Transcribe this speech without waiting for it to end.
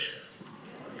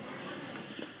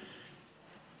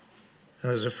I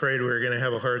was afraid we were going to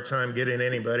have a hard time getting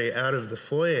anybody out of the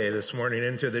foyer this morning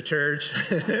into the church.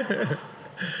 A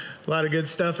lot of good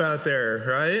stuff out there,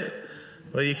 right?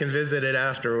 Well, you can visit it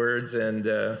afterwards, and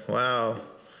wow,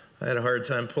 I had a hard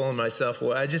time pulling myself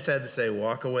away. I just had to say,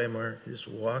 walk away, Mark. Just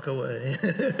walk away.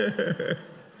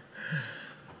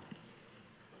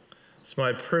 It's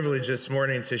my privilege this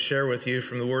morning to share with you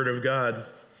from the Word of God.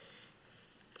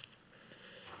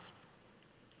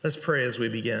 Let's pray as we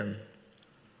begin.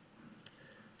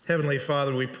 Heavenly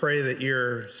Father, we pray that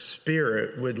your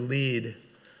Spirit would lead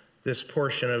this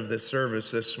portion of the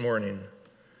service this morning.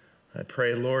 I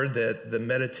pray, Lord, that the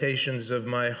meditations of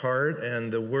my heart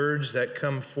and the words that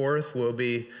come forth will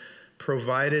be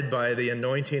provided by the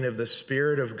anointing of the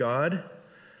Spirit of God.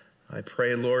 I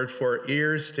pray, Lord, for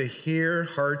ears to hear,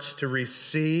 hearts to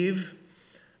receive,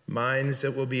 minds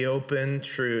that will be open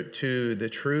to the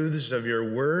truths of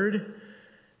your word.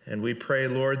 And we pray,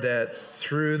 Lord, that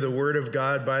through the word of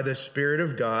God, by the Spirit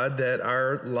of God, that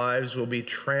our lives will be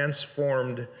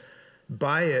transformed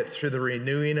by it through the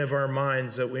renewing of our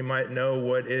minds, that we might know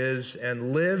what is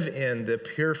and live in the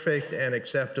perfect and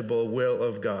acceptable will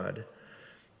of God.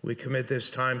 We commit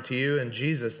this time to you in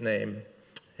Jesus' name.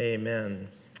 Amen.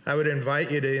 I would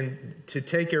invite you to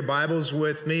take your Bibles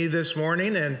with me this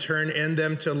morning and turn in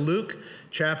them to Luke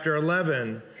chapter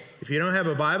 11. If you don't have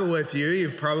a Bible with you,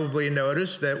 you've probably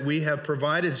noticed that we have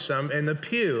provided some in the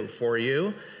pew for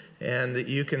you, and that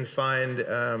you can find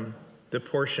the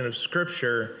portion of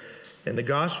Scripture in the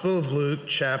Gospel of Luke,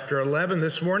 chapter 11.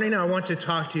 This morning, I want to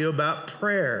talk to you about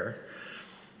prayer,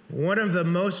 one of the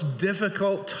most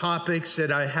difficult topics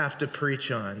that I have to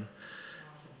preach on.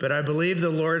 But I believe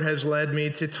the Lord has led me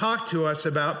to talk to us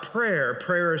about prayer.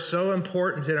 Prayer is so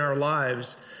important in our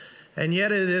lives. And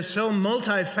yet it is so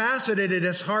multifaceted,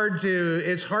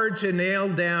 it's hard to nail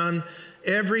down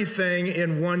everything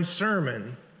in one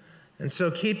sermon. And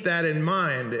so keep that in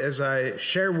mind as I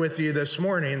share with you this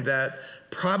morning that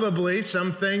probably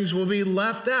some things will be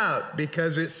left out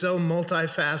because it's so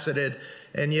multifaceted.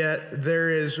 And yet there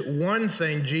is one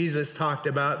thing Jesus talked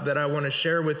about that I want to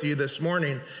share with you this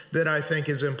morning that I think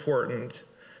is important.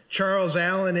 Charles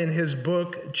Allen, in his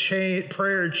book,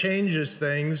 Prayer Changes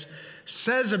Things,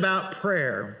 says about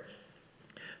prayer,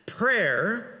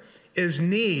 prayer is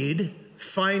need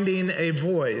finding a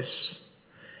voice,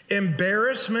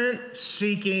 embarrassment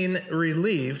seeking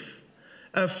relief,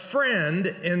 a friend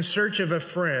in search of a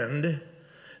friend,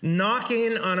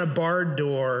 knocking on a barred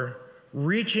door,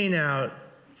 reaching out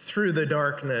through the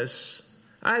darkness.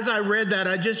 As I read that,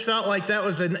 I just felt like that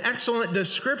was an excellent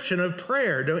description of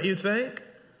prayer, don't you think?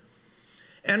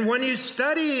 And when you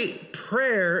study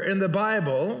prayer in the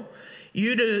Bible,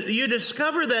 you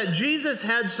discover that Jesus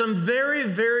had some very,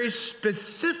 very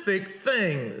specific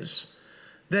things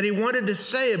that he wanted to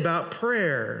say about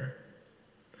prayer.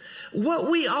 What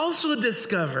we also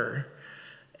discover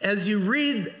as you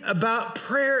read about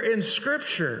prayer in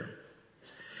Scripture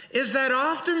is that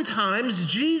oftentimes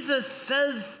Jesus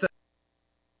says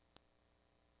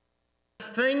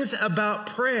things about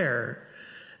prayer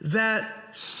that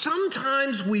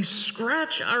sometimes we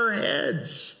scratch our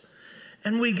heads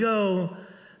and we go,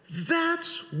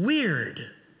 that's weird.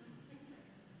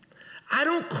 I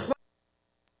don't quite.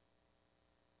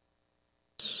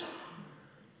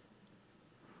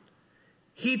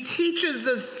 He teaches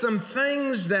us some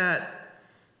things that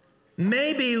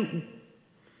maybe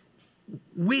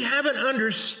we haven't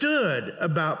understood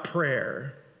about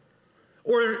prayer,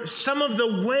 or some of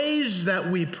the ways that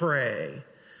we pray.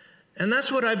 And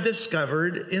that's what I've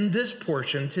discovered in this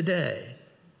portion today.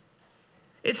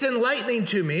 It's enlightening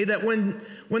to me that when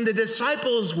the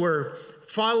disciples who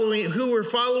were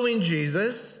following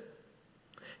Jesus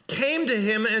came to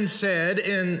him and said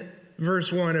in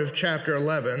verse 1 of chapter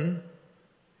 11,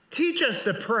 teach us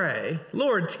to pray.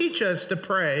 Lord, teach us to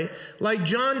pray like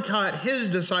John taught his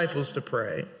disciples to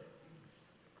pray.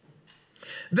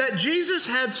 That Jesus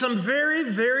had some very,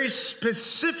 very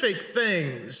specific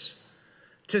things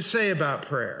to say about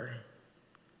prayer.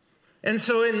 And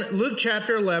so in Luke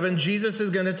chapter 11, Jesus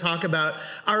is going to talk about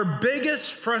our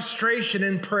biggest frustration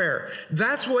in prayer.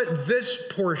 That's what this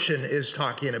portion is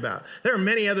talking about. There are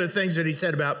many other things that he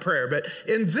said about prayer, but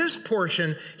in this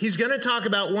portion, he's going to talk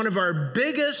about one of our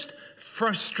biggest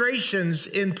frustrations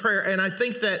in prayer. And I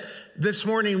think that this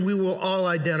morning we will all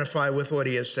identify with what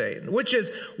he is saying, which is,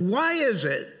 why is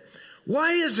it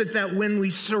that when we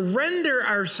surrender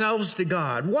ourselves to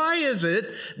God, why is it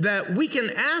that we can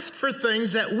ask for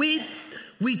things that we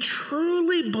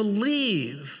truly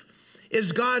believe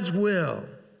is God's will,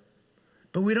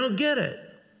 but we don't get it,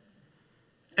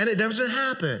 and it doesn't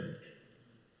happen?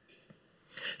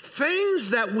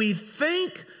 Things that we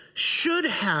think should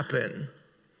happen,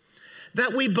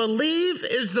 that we believe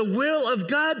is the will of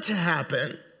God to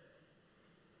happen,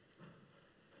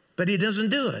 but he doesn't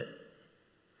do it.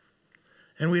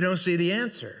 And we don't see the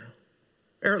answer,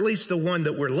 or at least the one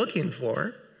that we're looking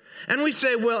for. And we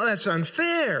say, well, that's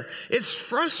unfair. It's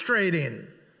frustrating.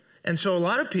 And so a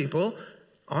lot of people,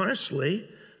 honestly,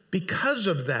 because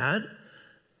of that,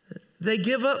 they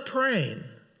give up praying.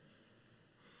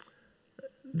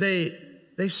 They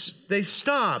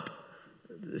stop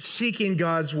seeking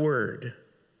God's word.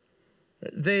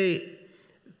 They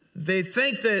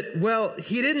think that, well,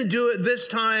 he didn't do it this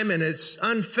time and it's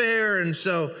unfair, and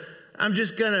so I'm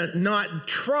just going to not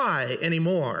try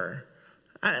anymore.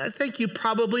 I think you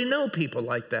probably know people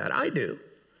like that. I do.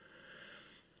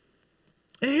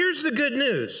 And here's the good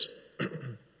news.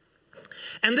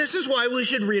 And this is why we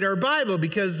should read our Bible,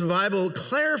 because the Bible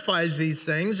clarifies these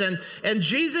things, and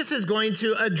Jesus is going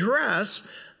to address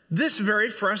this very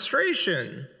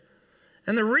frustration.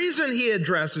 And the reason he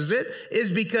addresses it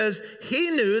is because he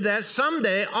knew that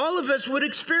someday all of us would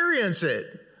experience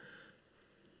it.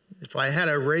 If I had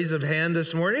a raise of hand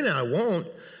this morning, and I won't,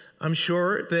 I'm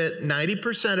sure that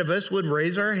 90% of us would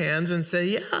raise our hands and say,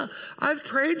 yeah, I've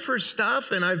prayed for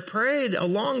stuff and I've prayed a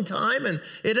long time and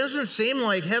it doesn't seem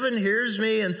like heaven hears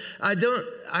me, and I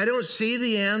don't see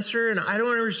the answer, and I don't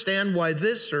understand why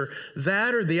this or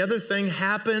that or the other thing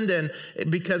happened, and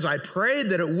because I prayed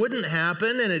that it wouldn't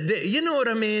happen and it did. You know what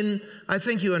I mean? I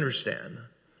think you understand.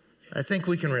 I think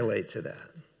we can relate to that.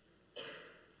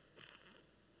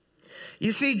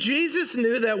 You see, Jesus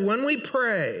knew that when we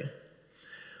pray,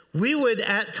 we would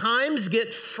at times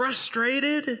get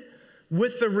frustrated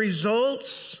with the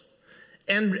results,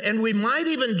 and we might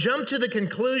even jump to the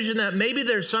conclusion that maybe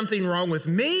there's something wrong with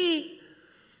me,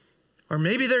 or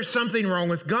maybe there's something wrong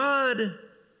with God.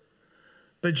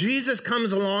 But Jesus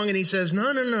comes along and he says,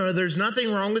 no, there's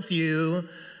nothing wrong with you.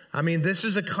 I mean, this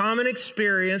is a common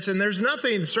experience, and there's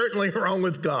nothing certainly wrong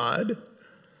with God.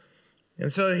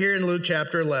 And so here in Luke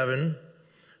chapter 11,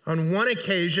 on one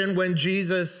occasion when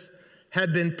Jesus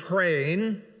had been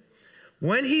praying,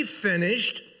 when he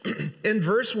finished, in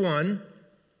verse 1,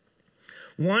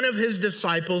 one of his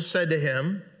disciples said to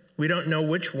him, we don't know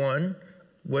which one,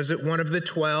 was it one of the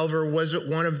 12 or was it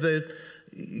one of the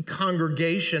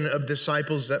congregation of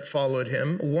disciples that followed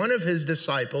him? One of his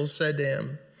disciples said to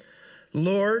him,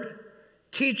 Lord,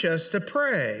 teach us to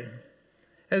pray,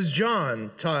 as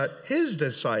John taught his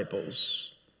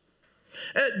disciples.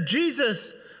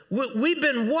 Jesus, we've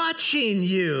been watching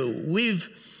you. We've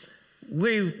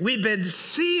been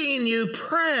seeing you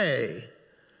pray.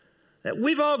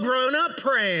 We've all grown up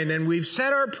praying, and we've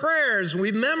said our prayers, and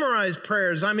we've memorized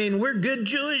prayers. I mean, we're good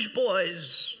Jewish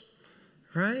boys,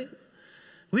 right?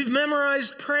 We've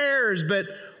memorized prayers, but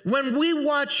when we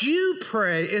watch you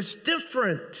pray, it's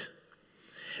different.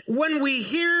 When we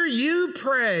hear you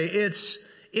pray, it's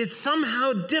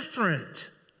somehow different.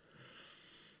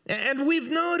 And we've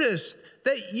noticed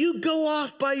that you go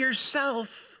off by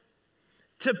yourself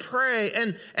to pray,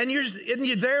 and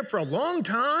you're there for a long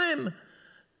time,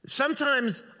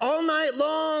 sometimes all night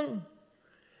long,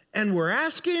 and we're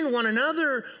asking one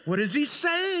another, what is he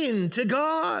saying to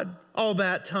God all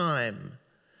that time?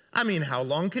 I mean, how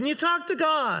long can you talk to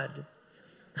God?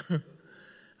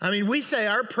 I mean, we say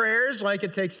our prayers like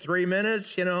it takes 3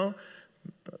 minutes, you know,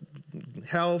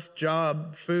 health,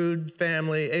 job, food,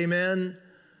 family, amen.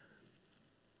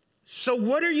 So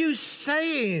what are you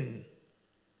saying?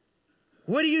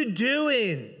 What are you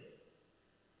doing?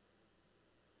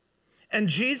 And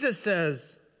Jesus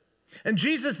says, and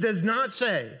Jesus does not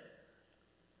say,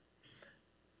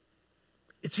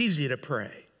 it's easy to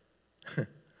pray.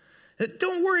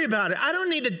 Don't worry about it. I don't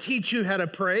need to teach you how to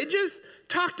pray. Just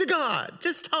talk to God.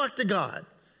 Just talk to God.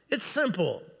 It's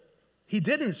simple. He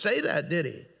didn't say that, did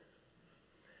he?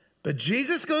 But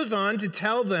Jesus goes on to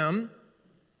tell them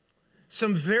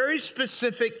some very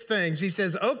specific things. He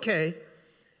says, okay.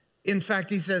 In fact,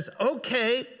 he says,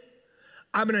 okay,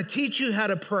 I'm going to teach you how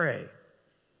to pray.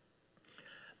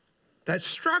 That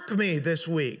struck me this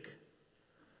week.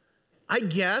 I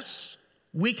guess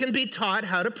we can be taught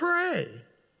how to pray.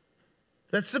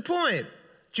 That's the point.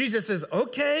 Jesus says,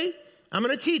 okay, I'm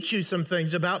going to teach you some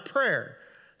things about prayer.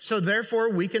 So therefore,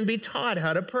 we can be taught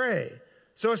how to pray.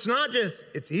 So it's not just,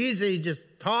 it's easy,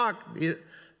 just talk.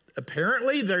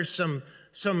 Apparently, there's some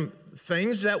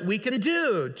things that we can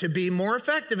do to be more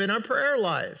effective in our prayer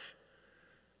life.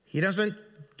 He doesn't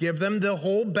give them the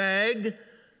whole bag.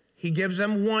 He gives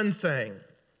them one thing.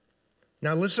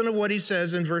 Now listen to what he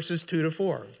says in verses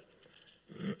 2-4.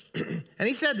 And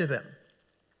he said to them,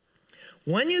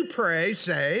 when you pray,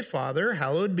 say, Father,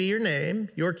 hallowed be your name,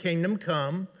 your kingdom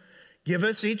come, Give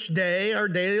us each day our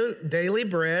daily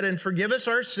bread, and forgive us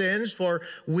our sins, for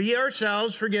we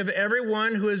ourselves forgive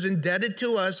everyone who is indebted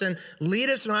to us, and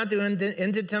lead us not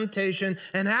into temptation.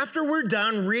 And after we're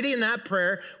done reading that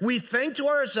prayer, we think to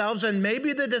ourselves, and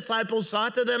maybe the disciples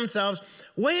thought to themselves,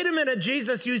 wait a minute,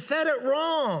 Jesus, you said it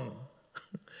wrong.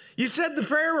 You said the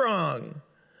prayer wrong.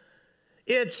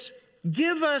 It's,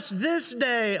 give us this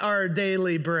day our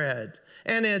daily bread.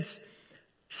 And it's,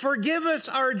 forgive us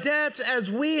our debts as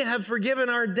we have forgiven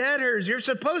our debtors. You're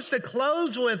supposed to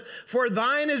close with, for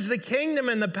thine is the kingdom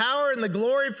and the power and the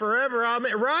glory forever.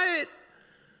 Amen. Right?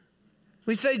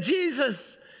 We say,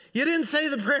 Jesus, you didn't say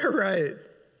the prayer right.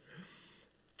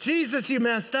 Jesus, you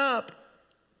messed up.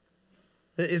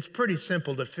 It's pretty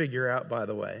simple to figure out, by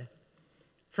the way.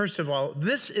 First of all,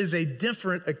 this is a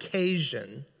different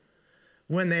occasion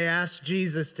when they asked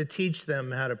Jesus to teach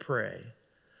them how to pray.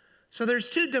 So there's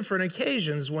two different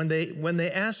occasions when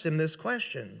they asked him this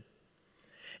question.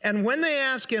 And when they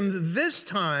ask him this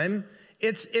time,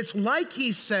 it's like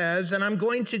he says, and I'm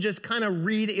going to just kind of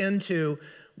read into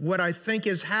what I think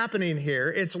is happening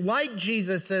here. It's like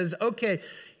Jesus says, okay,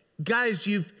 guys,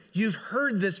 you've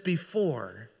heard this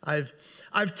before.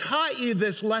 I've taught you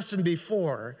this lesson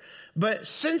before, but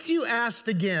since you asked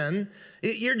again,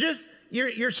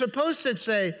 you're supposed to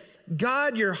say,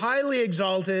 God, you're highly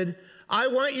exalted. I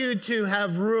want you to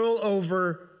have rule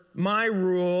over my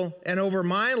rule and over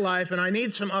my life, and I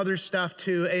need some other stuff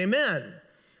too. Amen.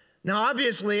 Now,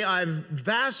 obviously, I've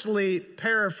vastly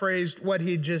paraphrased what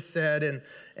he just said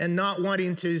and not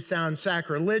wanting to sound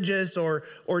sacrilegious or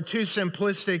too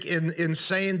simplistic in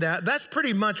saying that. That's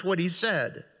pretty much what he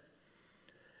said.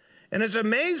 And it's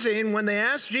amazing when they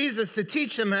asked Jesus to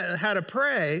teach them how to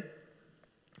pray,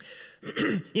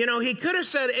 he could have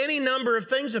said any number of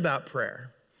things about prayer.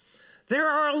 There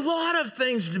are a lot of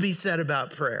things to be said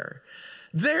about prayer.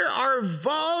 There are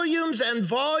volumes and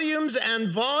volumes and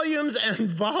volumes and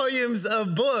volumes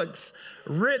of books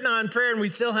written on prayer, and we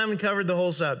still haven't covered the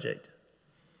whole subject.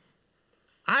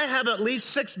 I have at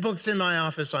least 6 books in my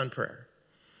office on prayer.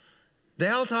 They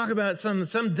all talk about some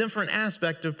different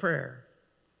aspect of prayer.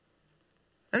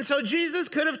 And so Jesus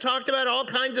could have talked about all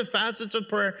kinds of facets of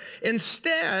prayer.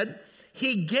 Instead,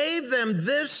 he gave them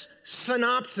this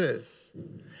synopsis.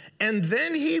 And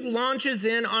then he launches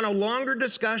in on a longer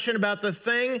discussion about the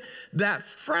thing that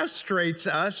frustrates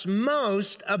us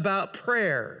most about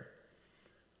prayer,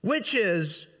 which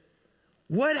is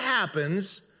what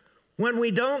happens when we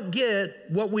don't get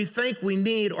what we think we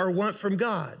need or want from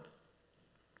God.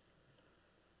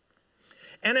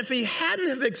 And if he hadn't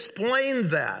have explained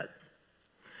that,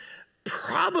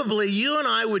 probably you and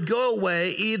I would go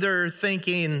away either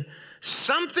thinking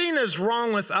something is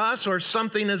wrong with us or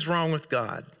something is wrong with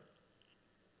God.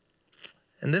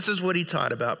 And this is what he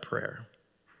taught about prayer.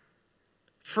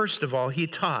 First of all, he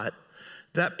taught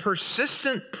that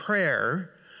persistent prayer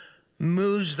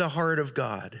moves the heart of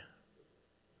God.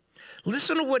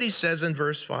 Listen to what he says in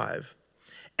verse 5.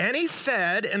 And he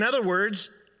said, in other words,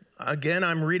 again,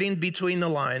 I'm reading between the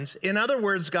lines. In other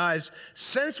words, guys,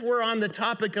 since we're on the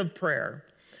topic of prayer,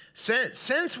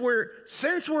 since we're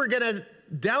going to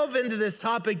delve into this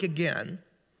topic again,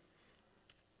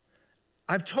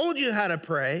 I've told you how to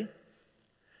pray.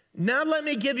 Now let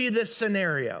me give you this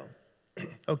scenario,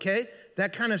 okay?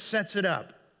 That kind of sets it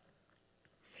up.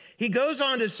 He goes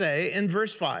on to say in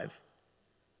verse 5,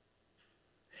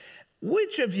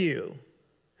 which of you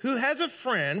who has a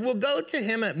friend will go to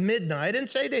him at midnight and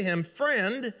say to him,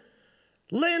 friend,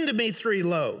 lend me 3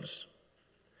 loaves.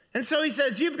 And so he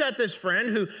says, you've got this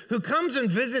friend who comes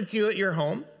and visits you at your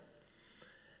home.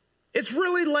 It's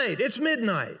really late. It's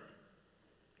midnight.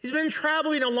 He's been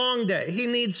traveling a long day. He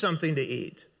needs something to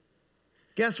eat.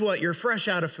 Guess what? You're fresh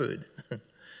out of food.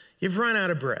 You've run out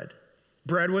of bread.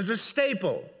 Bread was a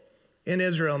staple in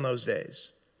Israel in those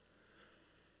days.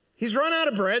 He's run out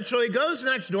of bread, so he goes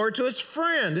next door to his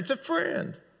friend. It's a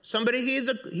friend, somebody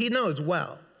he knows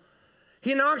well.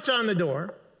 He knocks on the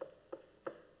door,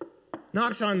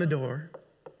 knocks on the door,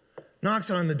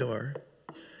 knocks on the door.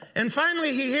 And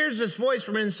finally he hears this voice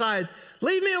from inside,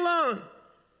 leave me alone.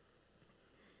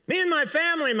 Me and my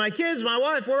family, my kids, my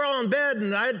wife, we're all in bed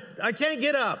and I can't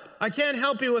get up. I can't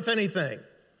help you with anything.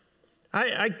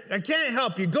 I can't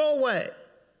help you. Go away.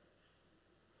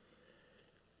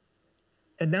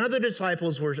 And now the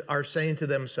disciples are saying to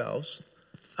themselves,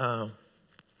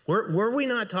 were we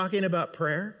not talking about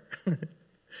prayer?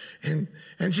 and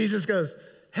Jesus goes,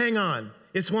 hang on.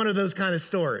 It's one of those kind of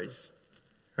stories,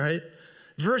 right?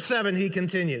 Verse 7, he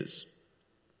continues.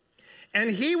 And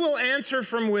he will answer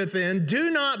from within,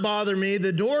 do not bother me.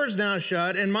 The door is now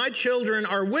shut, and my children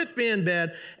are with me in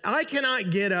bed. I cannot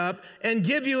get up and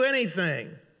give you anything.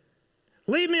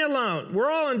 Leave me alone.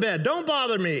 We're all in bed. Don't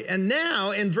bother me. And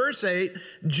now in verse 8,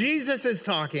 Jesus is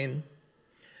talking.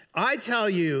 I tell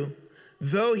you,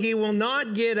 though he will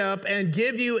not get up and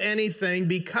give you anything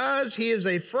because he is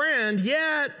a friend,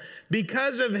 yet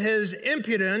because of his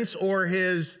impudence or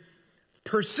his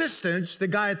persistence, the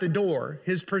guy at the door,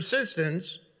 his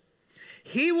persistence,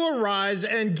 he will rise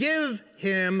and give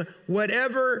him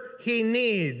whatever he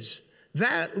needs.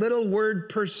 That little word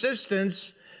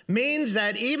persistence means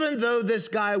that even though this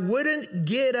guy wouldn't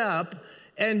get up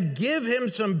and give him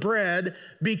some bread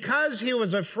because he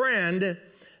was a friend,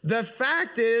 the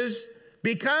fact is,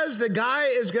 because the guy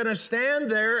is going to stand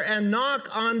there and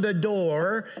knock on the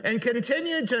door and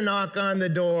continue to knock on the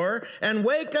door and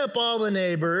wake up all the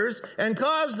neighbors and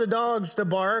cause the dogs to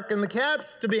bark and the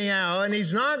cats to meow, and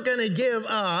he's not going to give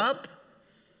up,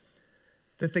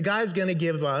 that the guy's going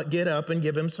to get up and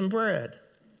give him some bread.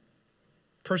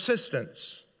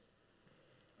 Persistence.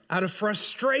 Out of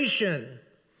frustration,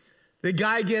 the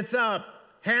guy gets up,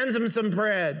 hands him some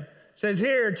bread, says,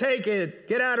 here, take it,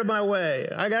 get out of my way.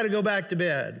 I got to go back to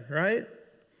bed, right?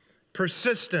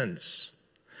 Persistence.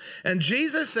 And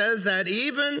Jesus says that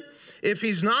even if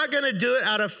he's not going to do it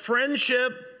out of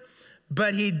friendship,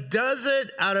 but he does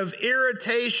it out of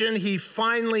irritation, he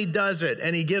finally does it,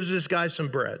 and he gives this guy some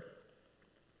bread.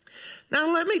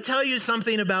 Now, let me tell you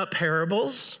something about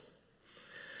parables.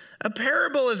 A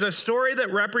parable is a story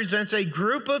that represents a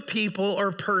group of people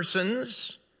or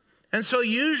persons. And so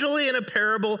usually in a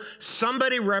parable,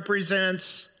 somebody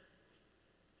represents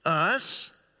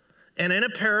us, and in a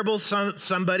parable,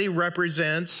 somebody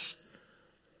represents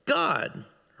God,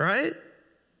 right?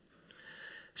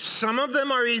 Some of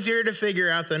them are easier to figure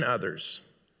out than others.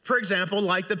 For example,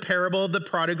 like the parable of the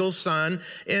prodigal son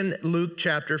in Luke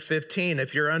chapter 15.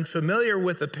 If you're unfamiliar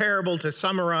with the parable, to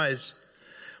summarize,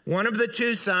 one of the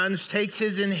two sons takes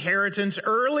his inheritance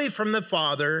early from the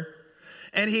father,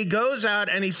 and he goes out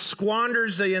and he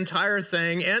squanders the entire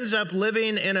thing, ends up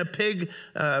living in a pig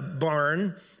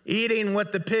barn, eating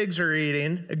what the pigs are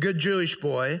eating, a good Jewish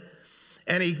boy.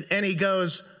 And he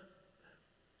goes,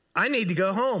 I need to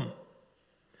go home.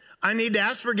 I need to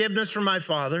ask forgiveness from my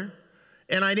father,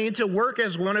 and I need to work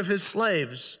as one of his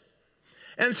slaves.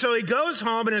 And so he goes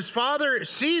home, and his father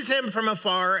sees him from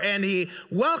afar, and he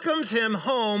welcomes him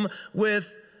home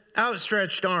with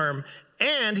outstretched arm,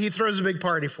 and he throws a big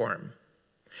party for him.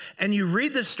 And you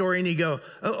read the story and you go,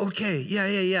 oh, okay,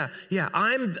 yeah.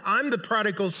 I'm the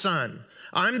prodigal son.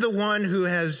 I'm the one who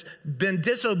has been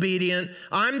disobedient.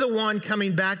 I'm the one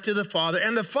coming back to the father.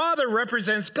 And the father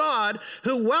represents God,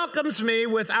 who welcomes me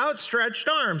with outstretched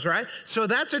arms, right? So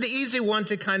that's an easy one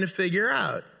to kind of figure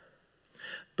out.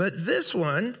 But this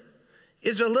one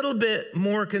is a little bit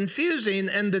more confusing.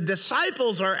 And the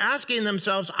disciples are asking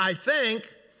themselves, I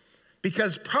think,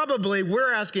 because probably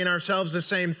we're asking ourselves the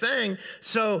same thing.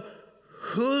 So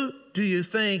who do you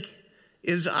think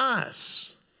is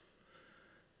us?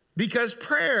 Because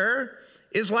prayer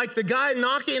is like the guy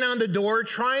knocking on the door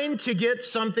trying to get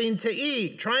something to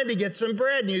eat, trying to get some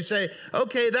bread. And you say,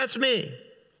 okay, that's me.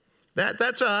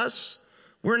 That's us.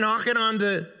 We're knocking on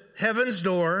the heaven's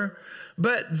door.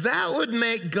 But that would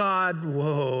make God,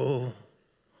 whoa.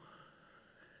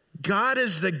 God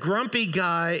is the grumpy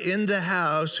guy in the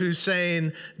house who's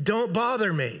saying, don't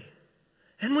bother me.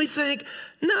 And we think,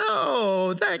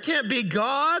 no, that can't be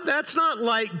God. That's not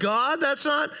like God. That's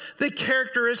not the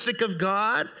characteristic of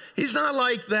God. He's not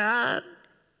like that.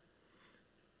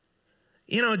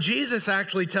 You know, Jesus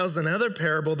actually tells another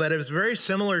parable that is very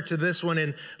similar to this one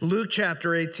in Luke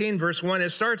chapter 18, verse 1. It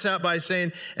starts out by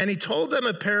saying, and he told them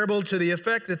a parable to the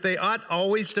effect that they ought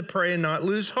always to pray and not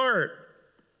lose heart.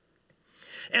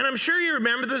 And I'm sure you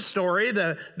remember the story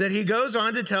that he goes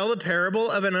on to tell the parable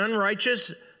of an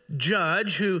unrighteous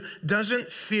judge who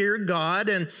doesn't fear God.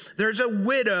 And there's a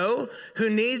widow who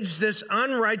needs this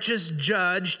unrighteous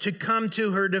judge to come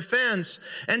to her defense.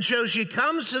 And so she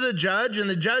comes to the judge, and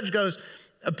the judge goes,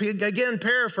 again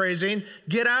paraphrasing,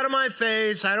 get out of my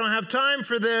face. I don't have time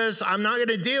for this. I'm not going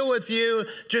to deal with you.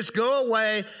 Just go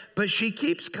away. But she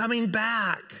keeps coming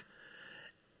back.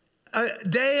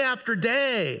 Day after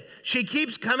day, she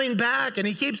keeps coming back, and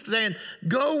he keeps saying,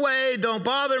 go away, don't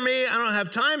bother me, I don't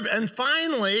have time. And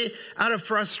finally, out of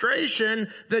frustration,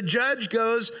 the judge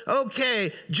goes,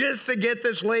 okay, just to get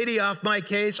this lady off my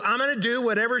case, I'm going to do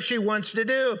whatever she wants to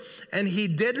do. And he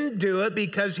didn't do it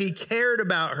because he cared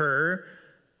about her,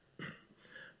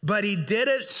 but he did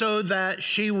it so that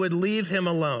she would leave him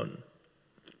alone.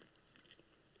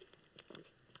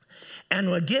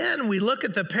 And again, we look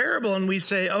at the parable and we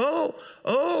say, oh,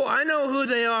 I know who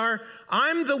they are.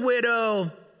 I'm the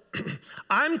widow.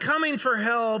 I'm coming for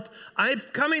help. I'm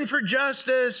coming for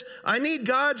justice. I need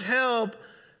God's help.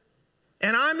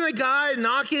 And I'm the guy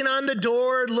knocking on the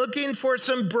door, looking for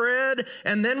some bread.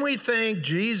 And then we think,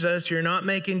 Jesus, you're not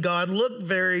making God look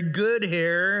very good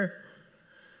here.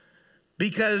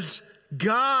 Because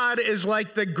God is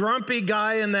like the grumpy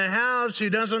guy in the house who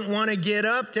doesn't want to get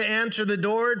up to answer the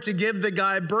door to give the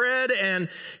guy bread. And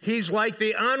he's like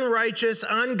the unrighteous,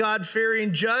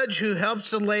 ungod-fearing judge who helps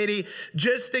the lady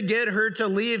just to get her to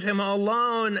leave him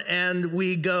alone. And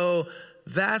we go,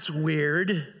 that's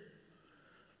weird.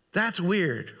 That's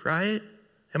weird, right?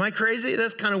 Am I crazy?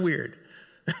 That's kind of weird.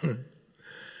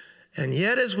 And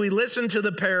yet, as we listen to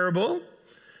the parable,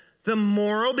 the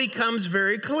moral becomes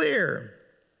very clear,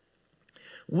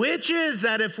 which is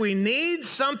that if we need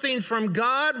something from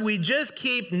God, we just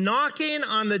keep knocking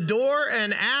on the door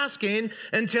and asking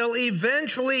until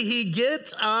eventually he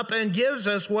gets up and gives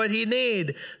us what he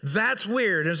needs. That's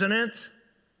weird, isn't it?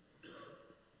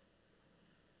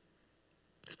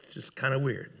 It's just kind of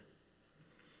weird.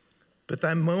 But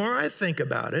the more I think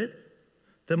about it,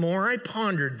 the more I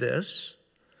pondered this,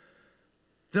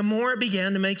 the more it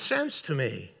began to make sense to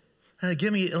me. Let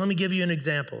me give you an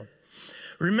example.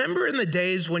 Remember in the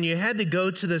days when you had to go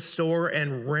to the store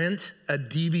and rent a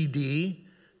DVD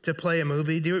to play a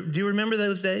movie? Do you remember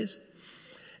those days?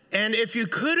 And if you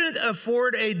couldn't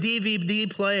afford a DVD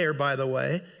player, by the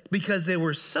way, because they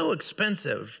were so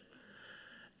expensive,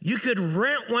 you could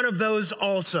rent one of those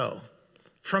also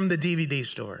from the DVD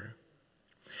store.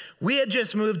 We had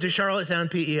just moved to Charlottetown,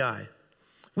 PEI.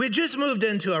 We had just moved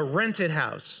into a rented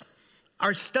house.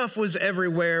 Our stuff was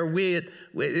everywhere.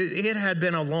 It had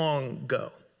been a long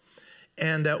go.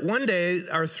 And one day,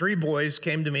 our 3 boys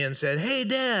came to me and said, hey,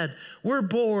 Dad, we're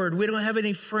bored. We don't have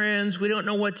any friends. We don't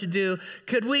know what to do.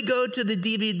 Could we go to the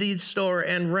DVD store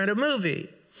and rent a movie?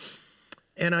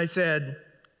 And I said,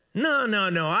 no.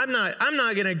 I'm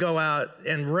not going to go out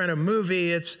and rent a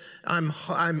movie. I'm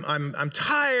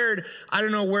tired. I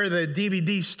don't know where the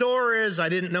DVD store is. I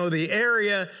didn't know the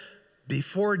area.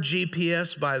 Before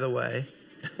GPS, by the way.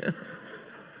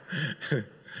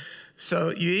 So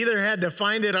you either had to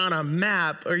find it on a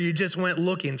map or you just went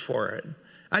looking for it.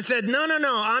 I said, no.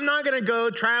 I'm not going to go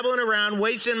traveling around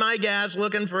wasting my gas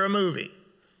looking for a movie.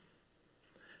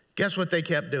 Guess what they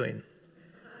kept doing?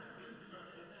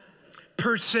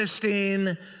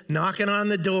 Persisting, knocking on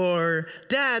the door.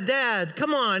 Dad,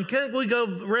 come on, can't we go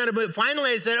rent a movie?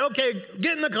 Finally, I said, okay,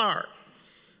 get in the car.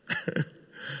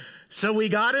 So we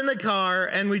got in the car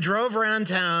and we drove around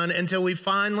town until we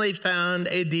finally found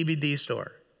a DVD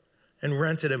store and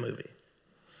rented a movie.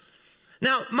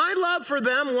 Now, my love for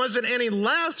them wasn't any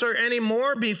less or any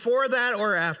more before that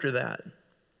or after that.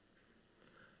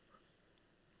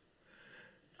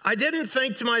 I didn't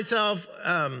think to myself,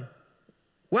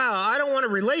 wow, I don't want a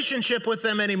relationship with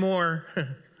them anymore.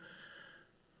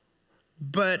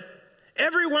 But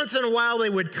every once in a while they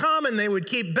would come and they would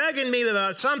keep begging me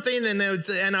about something and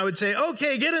I would say,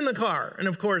 okay, get in the car. And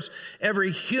of course,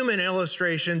 every human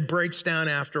illustration breaks down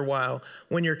after a while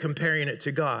when you're comparing it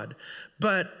to God.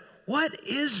 But what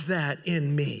is that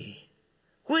in me?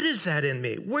 What is that in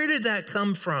me? Where did that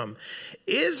come from?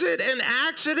 Is it an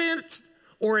accident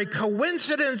or a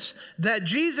coincidence that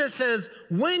Jesus says,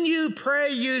 when you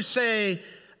pray, you say,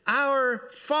 Our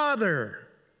Father?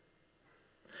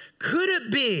 Could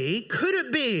it be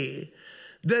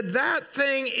that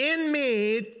thing in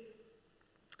me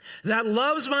that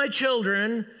loves my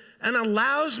children and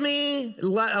allows me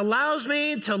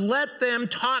to let them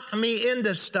talk me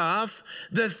into stuff,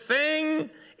 the thing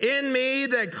in me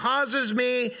that causes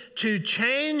me to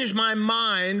change my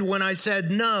mind when I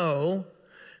said no,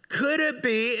 could it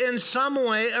be in some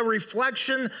way a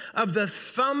reflection of the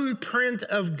thumbprint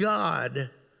of God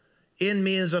in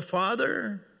me as a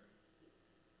father?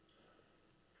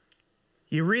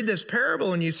 You read this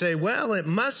parable and you say, well, it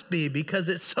must be because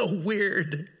it's so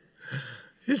weird.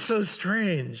 It's so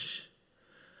strange.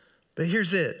 But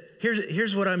here's it.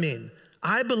 Here's what I mean.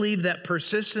 I believe that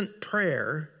persistent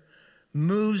prayer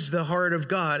moves the heart of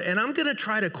God. And I'm going to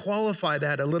try to qualify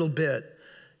that a little bit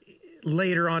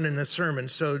later on in the sermon.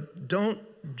 So don't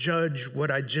judge what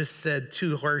I just said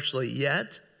too harshly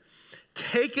yet.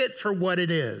 Take it for what it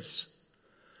is.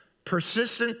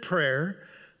 Persistent prayer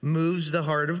moves the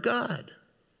heart of God.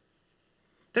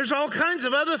 There's all kinds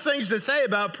of other things to say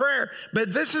about prayer,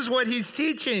 but this is what he's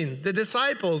teaching the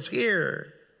disciples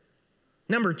here.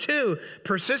 Number 2,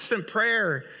 persistent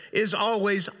prayer is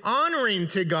always honoring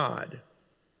to God.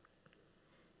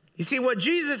 You see, what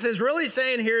Jesus is really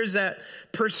saying here is that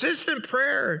persistent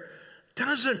prayer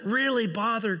doesn't really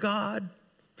bother God.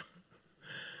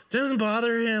 Doesn't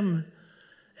bother him.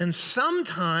 And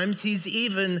sometimes he's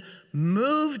even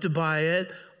moved by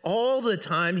it. All the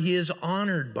time he is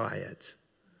honored by it.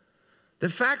 The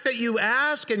fact that you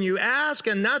ask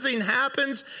and nothing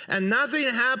happens and nothing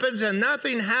happens and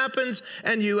nothing happens,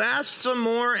 and you ask some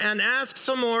more and ask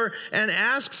some more and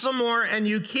ask some more, and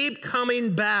you keep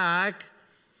coming back,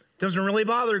 doesn't really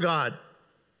bother God.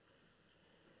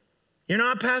 You're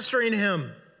not pestering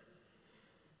him.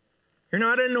 You're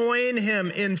not annoying him.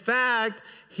 In fact,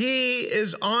 he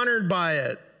is honored by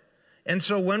it. And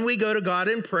so when we go to God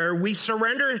in prayer, we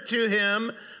surrender to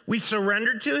him. We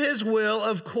surrender to his will,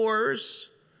 of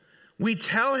course. We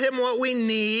tell him what we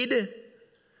need.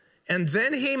 And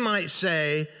then he might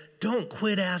say, don't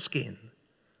quit asking.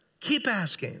 Keep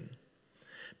asking.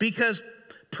 Because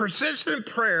persistent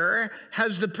prayer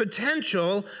has the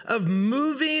potential of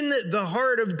moving the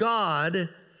heart of God,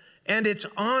 and it's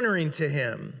honoring to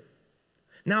him.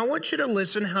 Now I want you to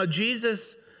listen how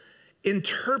Jesus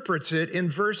interprets it in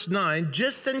verse 9,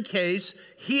 just in case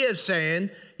he is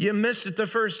saying you missed it the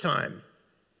first time.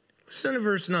 Listen to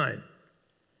verse 9.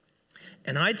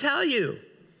 And I tell you,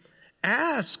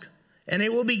 ask, and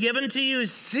it will be given to you.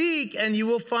 Seek, and you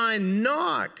will find.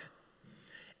 Knock,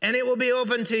 and it will be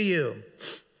open to you.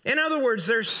 In other words,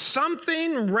 there's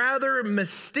something rather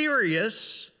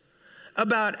mysterious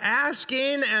about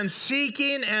asking and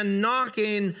seeking and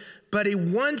knocking, but he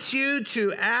wants you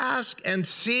to ask and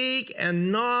seek and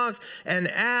knock and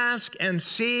ask and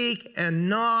seek and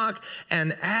knock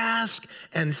and ask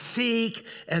and seek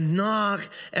and knock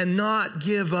and not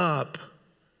give up.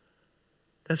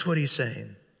 That's what he's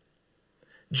saying.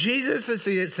 Jesus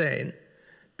is saying,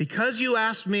 because you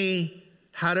asked me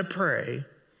how to pray,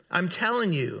 I'm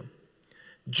telling you,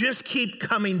 just keep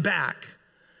coming back,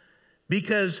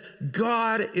 because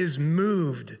God is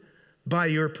moved by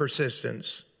your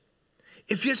persistence.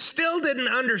 If you still didn't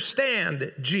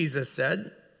understand, Jesus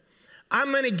said,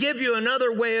 I'm going to give you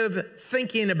another way of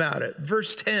thinking about it.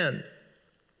 Verse 10.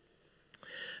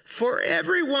 For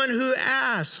everyone who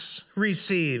asks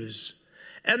receives,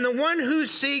 and the one who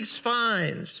seeks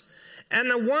finds, and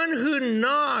the one who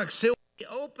knocks, it will be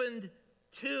opened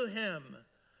to him.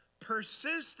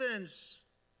 Persistence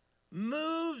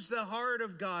moves the heart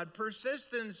of God.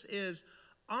 Persistence is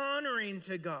honoring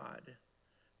to God.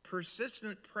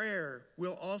 Persistent prayer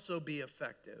will also be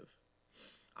effective.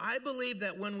 I believe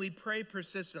that when we pray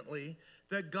persistently,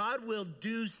 that God will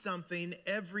do something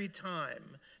every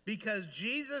time, because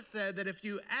Jesus said that if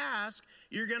you ask,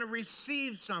 you're going to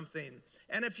receive something.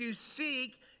 And if you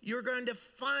seek, you're going to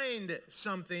find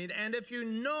something. And if you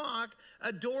knock,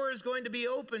 a door is going to be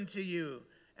open to you.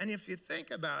 And if you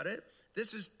think about it,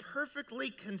 this is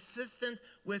perfectly consistent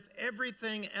with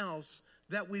everything else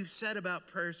that we've said about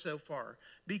prayer so far.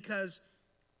 Because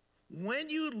when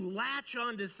you latch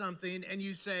onto something and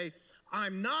you say,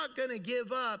 I'm not going to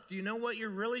give up, do you know what you're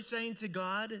really saying to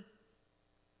God?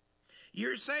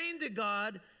 You're saying to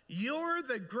God, you're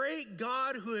the great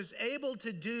God who is able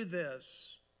to do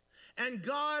this. And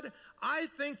God, I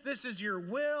think this is your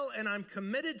will, and I'm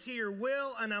committed to your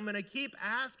will, and I'm going to keep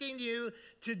asking you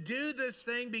to do this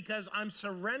thing because I'm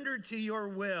surrendered to your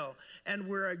will. And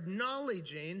we're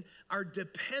acknowledging our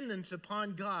dependence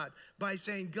upon God by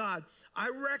saying, God, I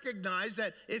recognize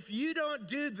that if you don't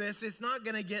do this, it's not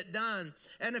going to get done.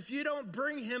 And if you don't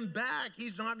bring him back,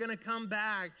 he's not going to come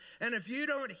back. And if you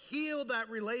don't heal that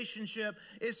relationship,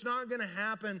 it's not going to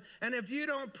happen. And if you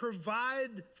don't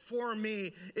provide for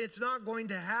me, it's not going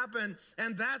to happen.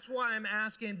 And that's why I'm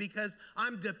asking, because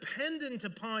I'm dependent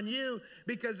upon you,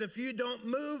 because if you don't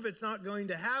move, it's not going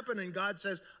to happen. And God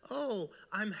says, oh,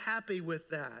 I'm happy with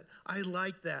that. I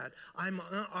like that. I'm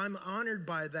honored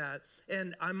by that.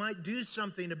 And I might do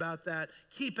something about that.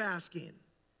 Keep asking.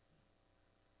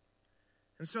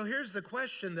 And so here's the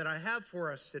question that I have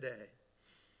for us today.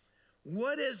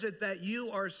 What is it that you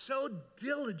are so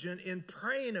diligent in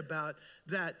praying about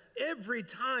that every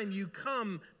time you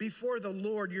come before the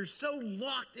Lord, you're so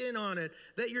locked in on it,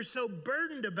 that you're so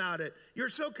burdened about it, you're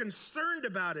so concerned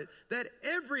about it, that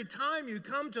every time you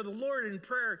come to the Lord in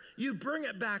prayer, you bring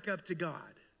it back up to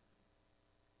God?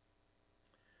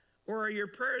 Or are your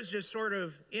prayers just sort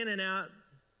of in and out,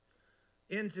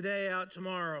 in today, out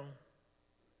tomorrow?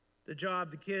 The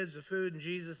job, the kids, the food, in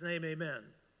Jesus' name, amen.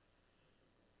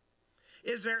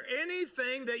 Is there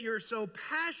anything that you're so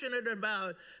passionate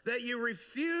about that you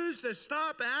refuse to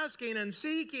stop asking and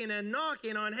seeking and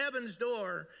knocking on heaven's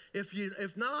door?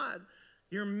 If not,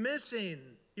 you're missing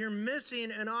You're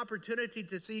missing an opportunity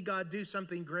to see God do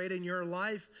something great in your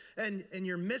life, and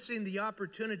you're missing the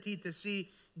opportunity to see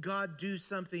God do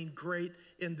something great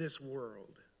in this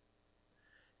world.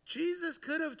 Jesus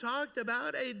could have talked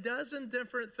about a dozen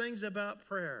different things about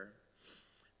prayer,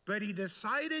 but he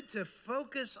decided to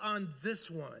focus on this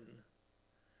one.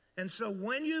 And so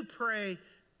when you pray,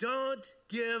 don't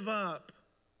give up.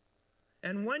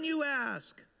 And when you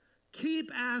ask,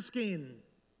 keep asking.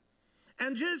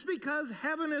 And just because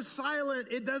heaven is silent,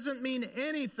 it doesn't mean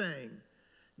anything.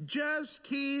 Just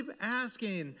keep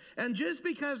asking. And just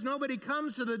because nobody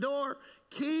comes to the door,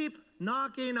 keep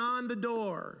knocking on the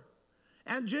door.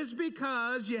 And just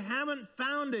because you haven't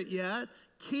found it yet,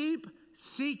 keep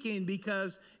seeking,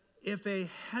 because if a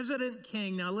hesitant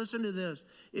king, now listen to this,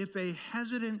 if a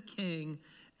hesitant king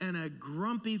and a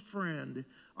grumpy friend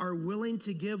are willing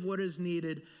to give what is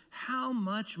needed, how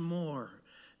much more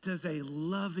does a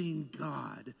loving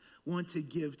God want to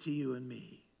give to you and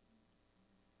me?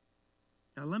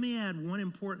 Now, let me add one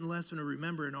important lesson to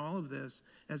remember in all of this.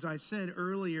 As I said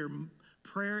earlier,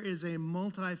 prayer is a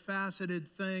multifaceted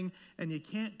thing, and you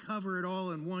can't cover it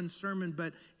all in one sermon.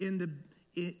 But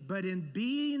in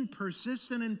being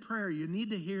persistent in prayer, you need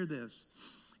to hear this.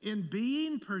 In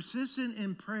being persistent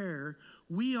in prayer,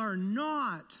 we are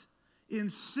not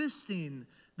insisting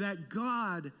that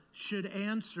God should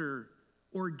answer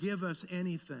or give us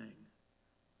anything.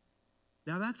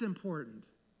 Now, that's important.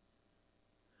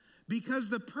 Because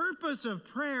the purpose of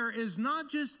prayer is not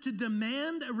just to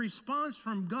demand a response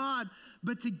from God,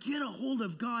 but to get a hold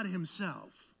of God himself.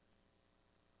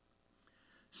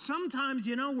 Sometimes,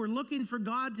 we're looking for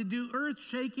God to do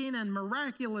earth-shaking and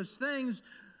miraculous things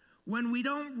when we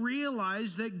don't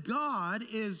realize that God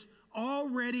is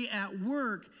already at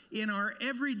work in our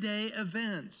everyday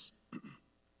events.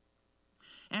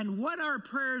 And what our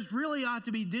prayers really ought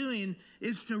to be doing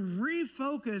is to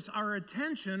refocus our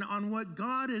attention on what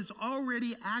God is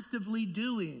already actively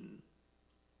doing.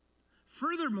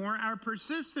 Furthermore, our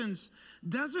persistence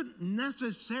doesn't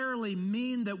necessarily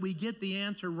mean that we get the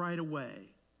answer right away.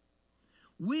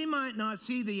 We might not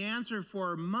see the answer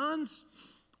for months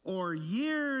or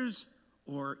years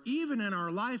or even in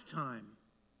our lifetime.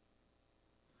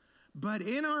 But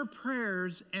in our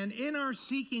prayers and in our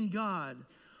seeking God,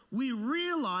 we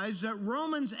realize that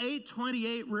Romans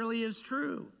 8:28 really is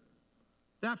true.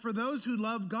 That for those who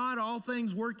love God, all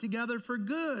things work together for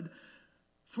good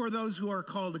for those who are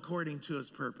called according to his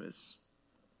purpose.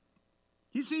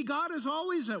 You see, God is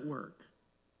always at work.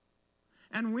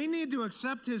 And we need to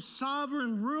accept his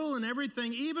sovereign rule in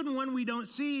everything, even when we don't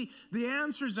see the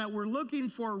answers that we're looking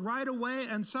for right away.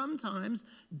 And sometimes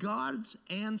God's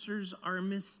answers are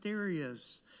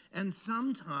mysterious. And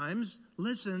sometimes,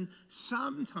 listen,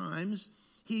 sometimes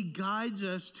he guides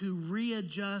us to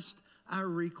readjust our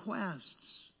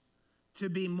requests to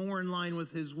be more in line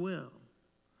with his will.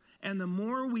 And the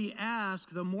more we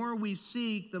ask, the more we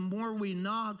seek, the more we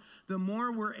knock, the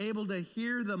more we're able to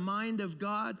hear the mind of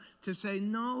God to say,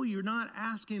 no, you're not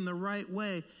asking the right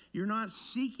way. You're not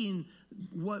seeking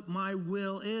what my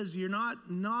will is. You're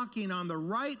not knocking on the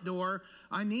right door.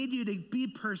 I need you to be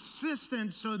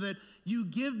persistent so that you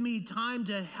give me time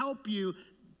to help you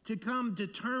to come to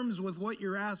terms with what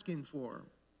you're asking for.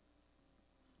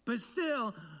 But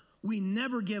still, we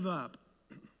never give up.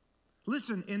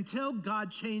 Listen, until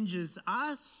God changes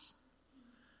us,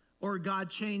 or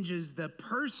God changes the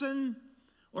person,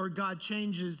 or God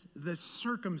changes the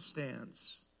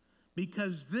circumstance,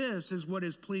 because this is what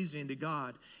is pleasing to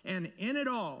God. And in it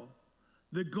all,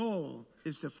 the goal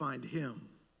is to find him.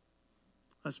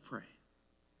 Let's pray.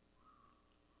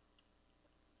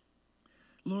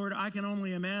 Lord, I can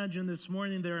only imagine this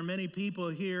morning there are many people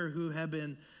here who have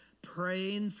been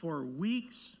praying for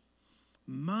weeks,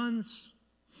 months,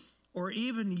 or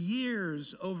even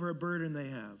years over a burden they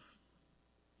have.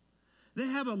 They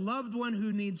have a loved one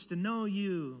who needs to know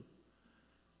you.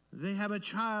 They have a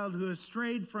child who has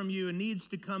strayed from you and needs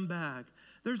to come back.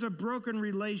 There's a broken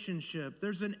relationship.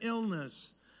 There's an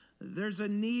illness. There's a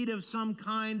need of some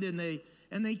kind, and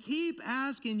they keep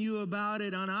asking you about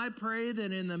it. And I pray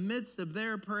that in the midst of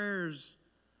their prayers,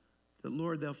 that,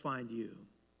 Lord, they'll find you.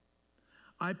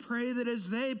 I pray that as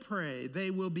they pray, they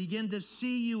will begin to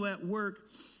see you at work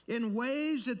in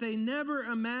ways that they never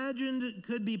imagined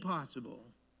could be possible.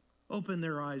 Open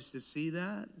their eyes to see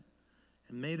that,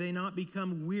 and may they not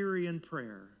become weary in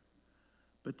prayer,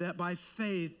 but that by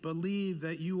faith believe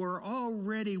that you are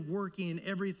already working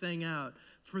everything out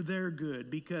for their good,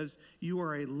 because you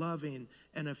are a loving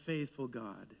and a faithful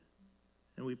God.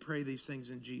 And we pray these things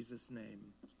in Jesus'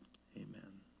 name. Amen.